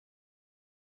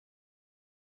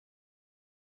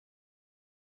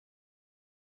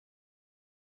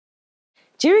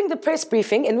During the press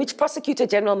briefing in which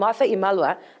Prosecutor-General Martha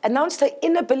Imalwa announced her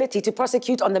inability to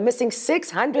prosecute on the missing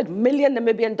 600 million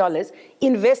Namibian dollars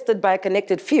invested by a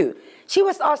connected few, she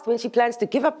was asked when she plans to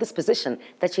give up this position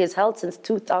that she has held since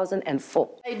 2004.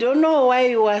 I don't know why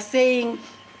you are saying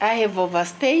I have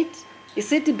overstayed.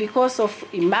 Is it because of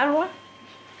Imalwa?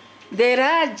 There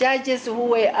are judges who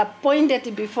were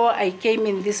appointed before I came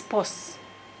in this post.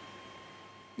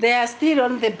 They are still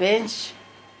on the bench.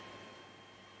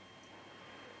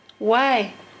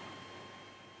 Why?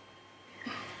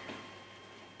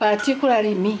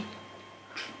 Particularly me.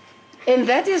 And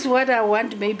that is what I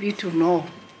want maybe to know.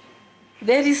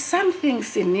 There is something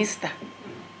sinister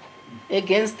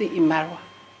against the Imalwa.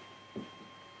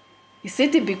 Is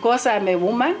it because I'm a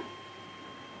woman?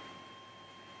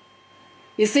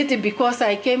 Is it because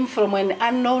I came from an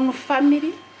unknown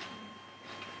family?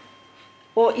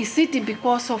 Or is it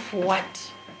because of what?